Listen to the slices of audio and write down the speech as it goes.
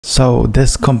So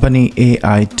this company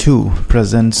AI2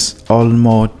 presents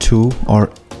OLMo 2 or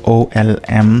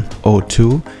OLMo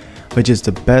 2, which is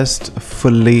the best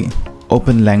fully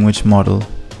open language model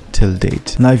till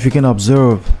date. Now if you can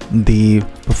observe the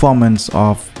performance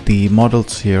of the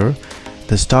models here,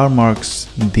 the star marks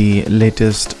the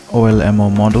latest OLMo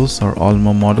models or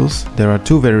OLMo models. There are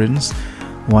two variants.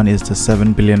 One is the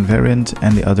 7 billion variant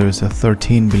and the other is a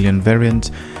 13 billion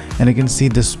variant, and you can see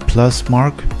this plus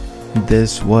mark.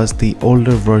 This was the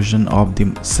older version of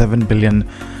the 7 billion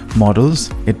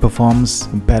models. It performs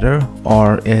better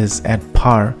or is at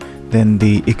par than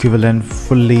the equivalent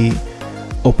fully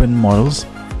open models,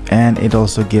 and it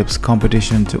also gives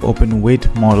competition to open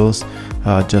weight models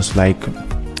just like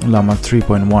Llama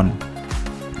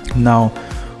 3.1. Now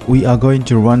we are going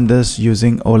to run this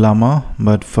using Ollama,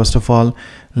 but first of all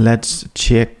let's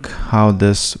check how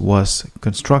this was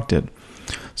constructed.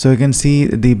 So you can see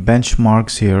the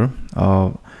benchmarks here.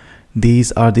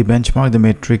 These are the benchmark, the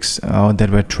metrics that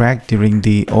were tracked during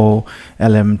the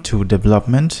OLM2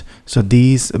 development. So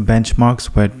these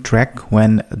benchmarks were tracked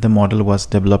when the model was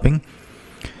developing,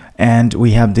 and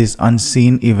we have these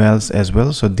unseen evals as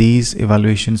well. So these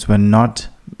evaluations were not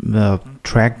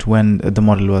tracked when the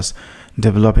model was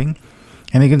developing,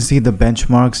 and you can see the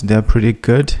benchmarks, they're pretty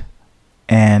good,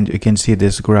 and you can see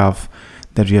this graph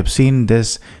that you have seen.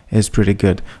 This is pretty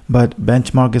good, but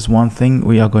benchmark is one thing.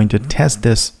 We are going to test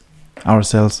this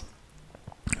ourselves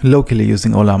locally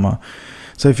using Ollama.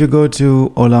 So if you go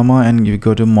to Ollama and you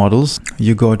go to models,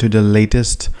 you go to the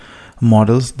latest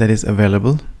models that is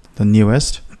available, the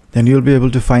newest, then you'll be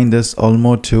able to find this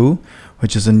OLMo 2,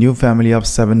 which is a new family of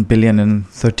 7 billion and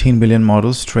 13 billion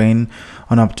models trained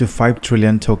on up to 5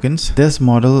 trillion tokens. This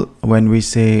model, when we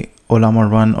say Ollama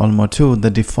run OLMo 2, the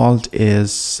default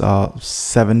is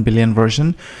 7 billion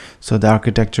version. So the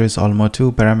architecture is OLMo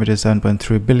 2, parameter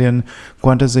 7.3 billion.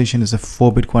 Quantization is a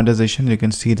 4-bit quantization. You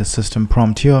can see the system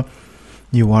prompt here.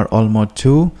 You are OLMo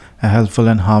 2, a helpful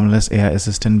and harmless AI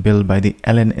assistant built by the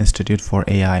Allen Institute for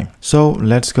AI. So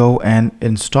let's go and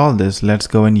install this. Let's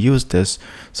go and use this.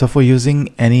 So for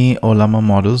using any Ollama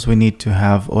models, we need to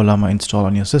have Ollama install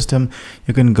on your system.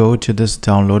 You can go to this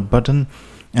download button,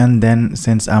 and then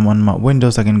since I'm on my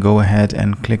Windows, I can go ahead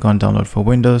and click on download for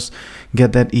Windows,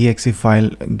 get that exe file,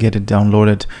 get it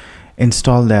downloaded,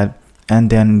 install that, and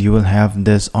then you will have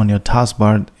this on your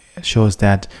taskbar. It shows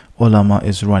that Ollama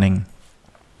is running.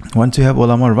 Once you have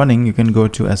Ollama running, you can go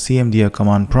to a cmd, a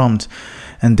command prompt,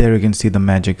 and there you can see the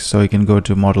magic. So you can go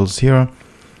to models here,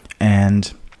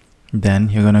 and then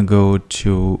you're gonna go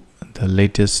to the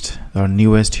latest or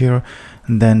newest here,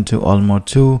 and then to OLMo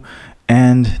 2,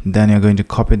 and then you're going to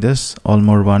copy this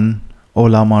Ollama run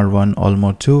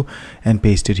OLMo 2 and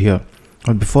paste it here.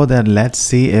 But before that, let's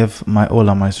see if my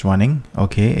Ollama is running.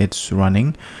 Okay, it's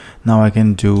running. Now I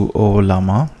can do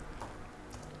Ollama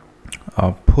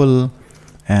pull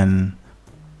and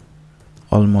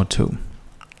OLMo 2.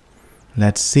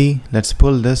 Let's see, let's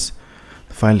pull this.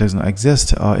 The file does not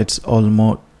exist. It's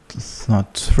OLMo,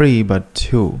 not 3 but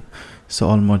 2. So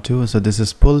OLMo 2. So this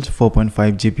is pulled 4.5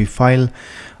 GB file,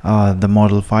 the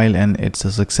model file, and it's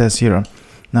a success here.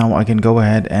 Now I can go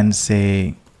ahead and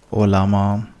say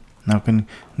Ollama. Now I can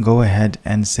go ahead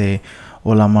and say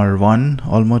Ollama run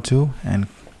OLMo 2 and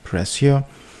press here,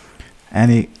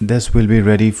 and this will be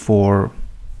ready for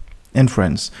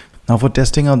inference. Now for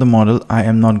testing out the model, I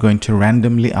am not going to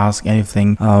randomly ask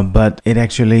anything, but it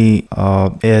actually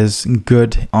is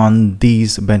good on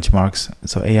these benchmarks.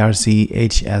 So ARC,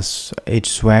 HS,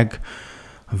 HSWAG,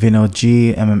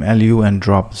 Vinod-G, MMLU, and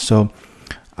drop. So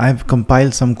I've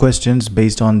compiled some questions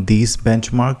based on these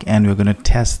benchmark, and we're going to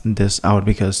test this out,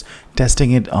 because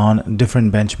testing it on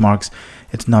different benchmarks,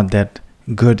 it's not that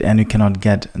good, and you cannot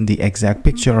get the exact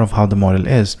picture of how the model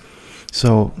is.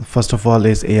 So first of all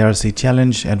is ARC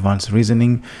challenge, advanced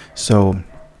reasoning. So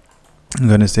I'm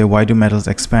going to say, why do metals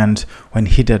expand when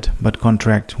heated but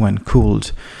contract when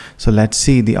cooled? So let's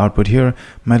see the output here.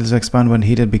 Metals expand when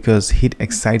heated because heat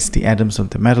excites the atoms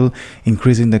of the metal,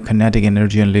 increasing the kinetic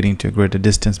energy and leading to a greater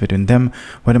distance between them.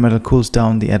 When the metal cools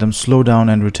down, the atoms slow down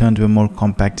and return to a more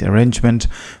compact arrangement,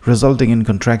 resulting in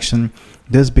contraction.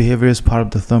 This behavior is part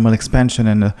of the thermal expansion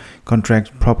and the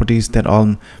contract properties that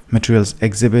all materials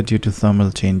exhibit due to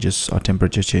thermal changes or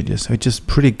temperature changes, which is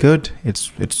pretty good.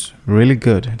 It's really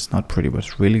good. It's not pretty, but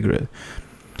it's really good.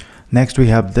 Next we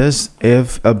have this: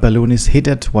 if a balloon is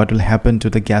heated, what will happen to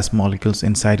the gas molecules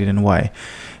inside it and why?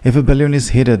 If a balloon is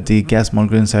heated, the gas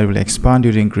molecule inside will expand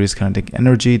due to increased kinetic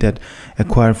energy that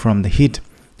acquired from the heat.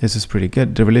 This is pretty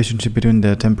good. The relationship between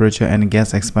the temperature and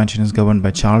gas expansion is governed by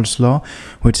Charles' law,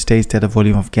 which states that the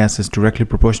volume of gas is directly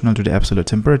proportional to the absolute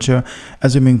temperature,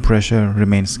 assuming pressure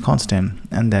remains constant,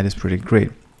 and that is pretty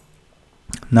great.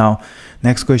 Now,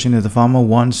 next question is, the farmer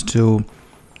wants to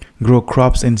grow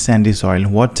crops in sandy soil.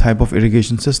 What type of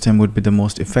irrigation system would be the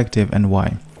most effective and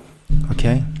why?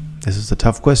 Okay, this is a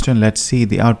tough question. Let's see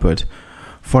the output.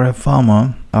 For a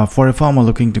farmer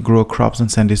looking to grow crops in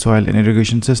sandy soil, an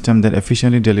irrigation system that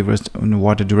efficiently delivers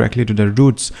water directly to the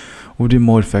roots would be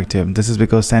more effective. This is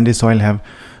because sandy soil have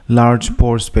large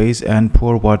pore space and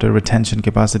poor water retention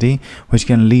capacity, which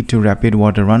can lead to rapid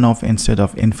water runoff instead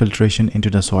of infiltration into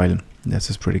the soil.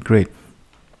 This is pretty great.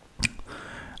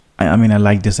 I mean, I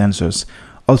like these answers.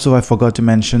 Also, I forgot to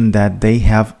mention that they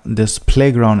have this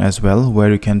playground as well,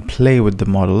 where you can play with the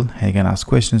model and you can ask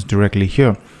questions directly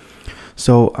here.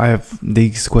 So I have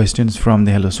these questions from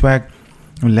the Hello Swag.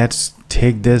 Let's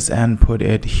take this and put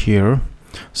it here.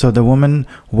 So the woman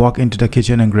walked into the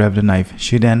kitchen and grabbed a knife.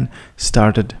 She then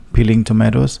started peeling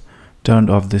tomatoes, turned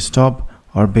off the stove,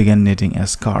 or began knitting a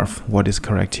scarf. What is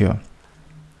correct here?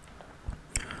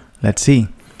 Let's see.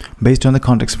 Based on the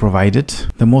context provided,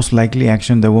 the most likely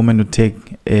action the woman would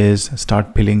take is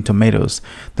start peeling tomatoes.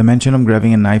 The mention of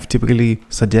grabbing a knife typically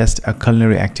suggests a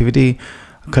culinary activity.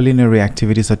 Culinary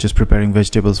activity such as preparing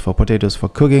vegetables for potatoes for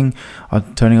cooking or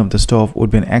turning off the stove would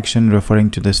be an action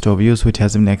referring to the stove use, which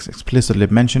has been explicitly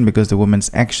mentioned because the woman's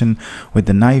action with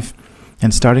the knife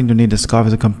and starting to knit the scarf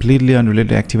is a completely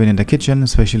unrelated activity in the kitchen,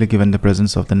 especially given the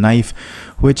presence of the knife,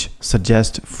 which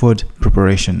suggests food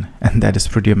preparation, and that is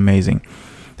pretty amazing.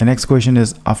 The next question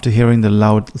is, after hearing the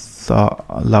loud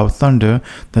thunder,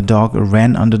 the dog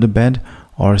ran under the bed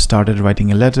or started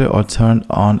writing a letter or turned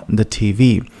on the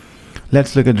TV.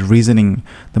 Let's look at the reasoning.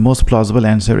 The most plausible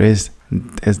answer is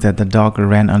that the dog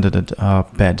ran under the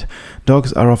bed.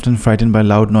 Dogs are often frightened by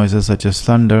loud noises such as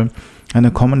thunder, and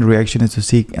a common reaction is to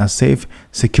seek a safe,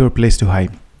 secure place to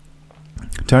hide.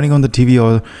 Turning on the TV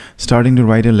or starting to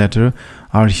write a letter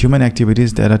are human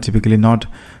activities that are typically not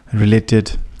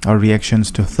related or reactions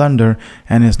to thunder,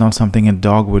 and is not something a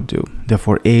dog would do.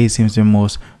 Therefore, A seems the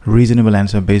most reasonable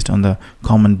answer based on the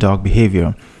common dog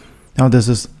behavior. Now, this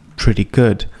is pretty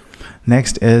good.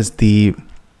 Next is the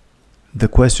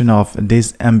question of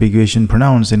disambiguation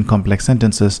pronouns in complex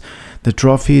sentences. The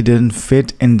trophy didn't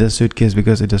fit in the suitcase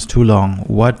because it was too long.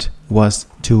 What was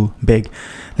too big?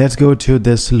 Let's go to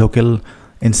this local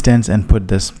instance and put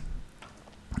this.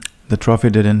 The trophy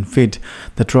didn't fit.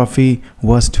 The trophy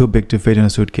was too big to fit in a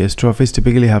suitcase. Trophies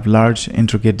typically have large,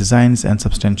 intricate designs and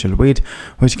substantial weight,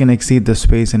 which can exceed the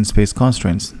space and space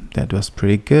constraints. That was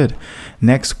pretty good.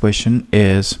 Next question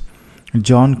is,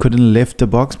 John couldn't lift the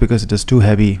box because it was too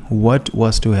heavy. What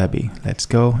was too heavy? Let's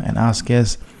go and ask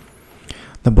is,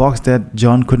 the box that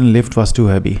John couldn't lift was too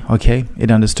heavy. Okay,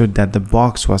 it understood that the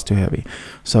box was too heavy.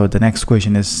 So the next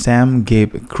question is, Sam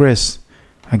gave Chris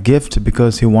a gift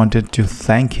because he wanted to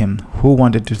thank him. Who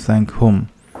wanted to thank whom?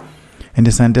 In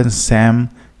the sentence, Sam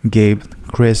gave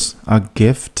Chris a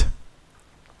gift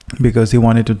because he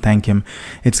wanted to thank him.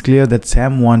 It's clear that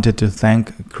Sam wanted to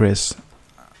thank Chris.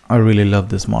 I really love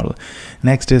this model.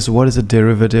 Next is, what is the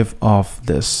derivative of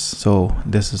this? So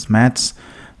this is maths.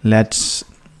 Let's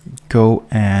go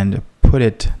and put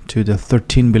it to the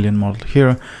 13 billion model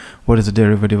here. What is the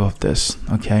derivative of this?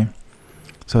 Okay,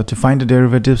 so to find the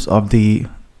derivatives of the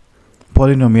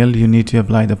polynomial, you need to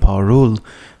apply the power rule.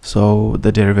 So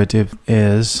the derivative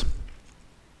is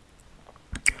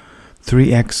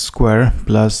 3x squared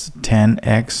plus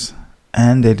 10x,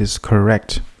 and it is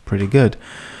correct. Pretty good.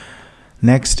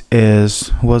 Next is,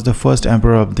 who was the first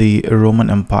emperor of the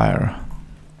Roman Empire?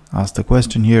 Ask the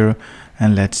question here,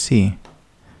 and let's see.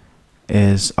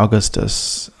 Is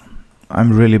Augustus.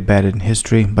 I'm really bad in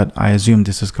history, but I assume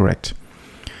this is correct.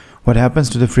 What happens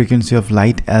to the frequency of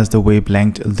light as the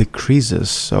wavelength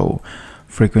decreases? So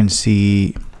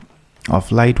frequency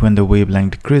of light when the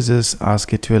wavelength decreases,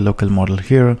 ask it to a local model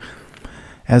here.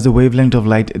 As the wavelength of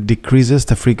light decreases,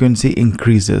 the frequency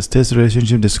increases. This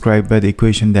relationship described by the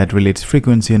equation that relates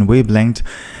frequency and wavelength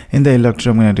in the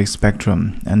electromagnetic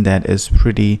spectrum, and that is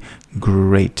pretty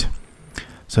great.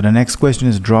 So the next question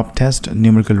is drop test,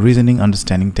 numerical reasoning,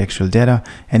 understanding textual data,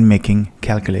 and making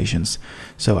calculations.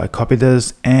 So I copy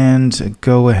this and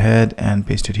go ahead and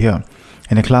paste it here.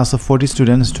 In a class of 40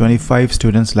 students, 25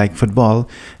 students like football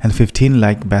and 15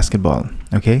 like basketball.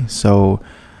 Okay, so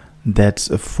that's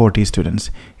 40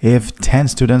 students. If 10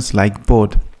 students like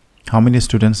both, how many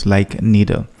students like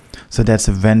neither? So that's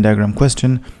a Venn diagram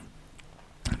question.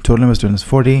 Total number of students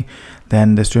 40.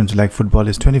 Then the students who like football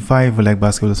is 25, who like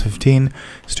basketball is 15.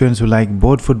 Students who like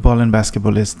both football and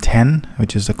basketball is 10,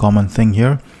 which is a common thing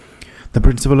here. The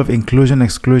principle of inclusion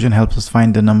exclusion helps us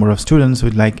find the number of students who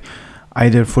like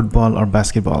either football or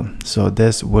basketball. So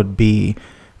this would be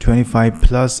 25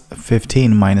 plus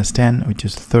 15 minus 10, which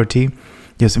is 30.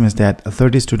 This means that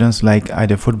 30 students like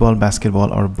either football,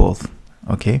 basketball, or both.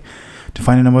 Okay. To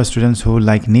find the number of students who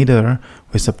like neither,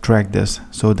 we subtract this.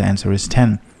 So the answer is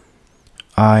 10.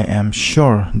 I am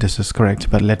sure this is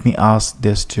correct, but let me ask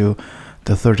this to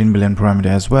the 13 billion parameter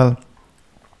as well.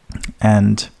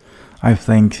 And I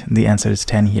think the answer is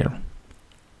 10 here.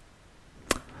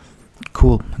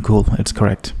 Cool, it's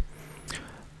correct.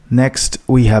 Next,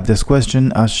 we have this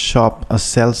question. A shop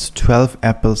sells 12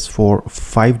 apples for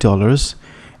 $5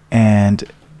 and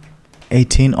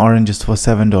 18 oranges for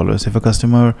 $7. If a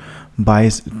customer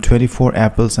buys 24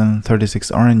 apples and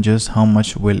 36 oranges, how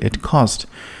much will it cost?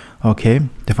 Okay,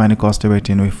 define the cost of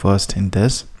 18 we first in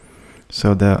this.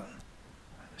 So the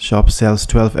shop sells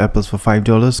 12 apples for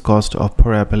 $5. Cost of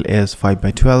per apple is 5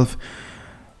 by 12.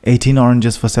 18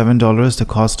 oranges for $7. The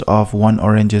cost of one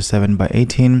orange is 7 by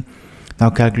 18. Now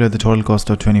calculate the total cost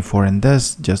of 24 in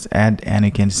this. Just add and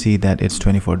you can see that it's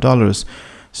 $24.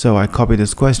 So I copy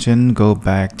this question, go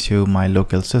back to my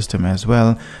local system as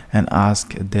well, and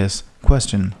ask this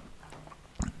question.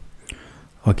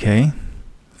 Okay,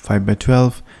 5 by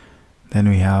 12. Then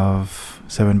we have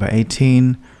 7 by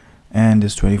 18 and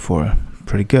it's 24.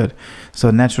 Pretty good.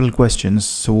 So natural questions.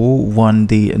 So who won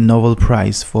the Nobel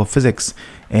Prize for Physics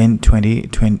in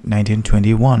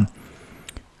 1921?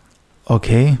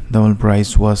 Okay, the Nobel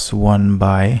Prize was won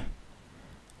by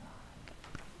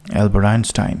Albert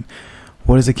Einstein.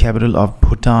 What is the capital of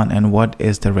Bhutan and what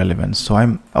is the relevance? So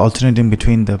I'm alternating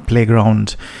between the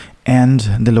playground and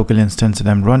the local instance that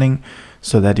I'm running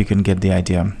so that you can get the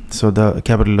idea. So the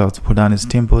capital of Bhutan is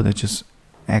Thimphu, which is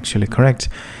actually correct.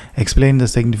 Explain the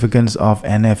significance of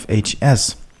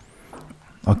NFHS.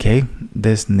 Okay,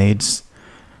 this needs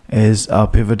is a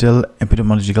pivotal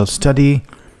epidemiological study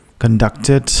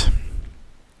conducted.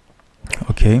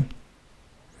 Okay,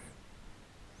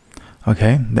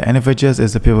 the NFHS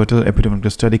is a pivotal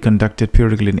epidemiological study conducted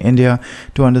periodically in India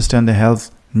to understand the health,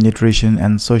 nutrition,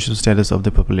 and social status of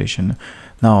the population.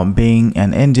 Now, being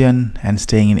an Indian and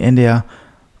staying in India,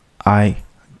 I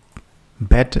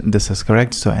bet this is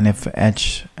correct. So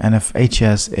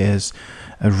NFHS is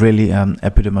a really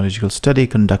epidemiological study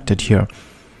conducted here.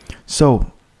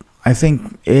 So I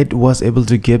think it was able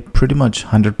to give pretty much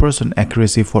 100%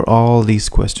 accuracy for all these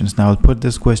questions. Now I'll put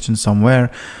this question somewhere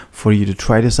for you to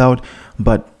try this out,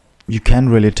 but you can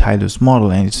really tie this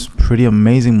model, and it's pretty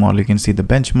amazing model. You can see the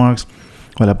benchmarks.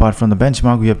 Well, apart from the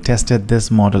benchmark, we have tested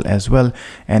this model as well,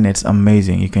 and it's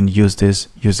amazing. You can use this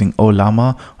using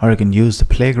Ollama, or you can use the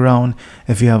playground.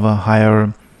 If you have a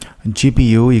higher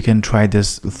GPU, you can try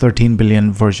this 13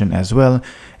 billion version as well,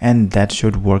 and that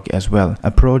should work as well.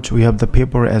 Approach, we have the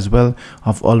paper as well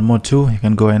of OLMo 2. You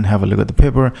can go and have a look at the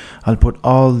paper. I'll put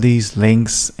all these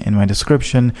links in my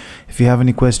description. If you have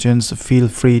any questions, feel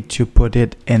free to put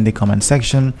it in the comment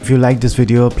section. If you like this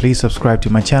video, please subscribe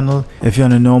to my channel. If you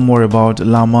want to know more about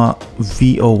Llama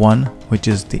V01, which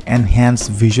is the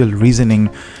enhanced visual reasoning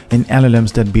in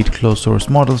LLMs that beat closed source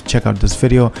models, check out this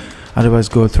video. Otherwise,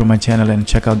 go through my channel and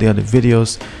check out the other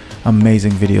videos.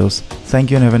 Amazing videos.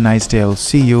 Thank you and have a nice day. I'll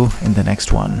see you in the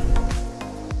next one.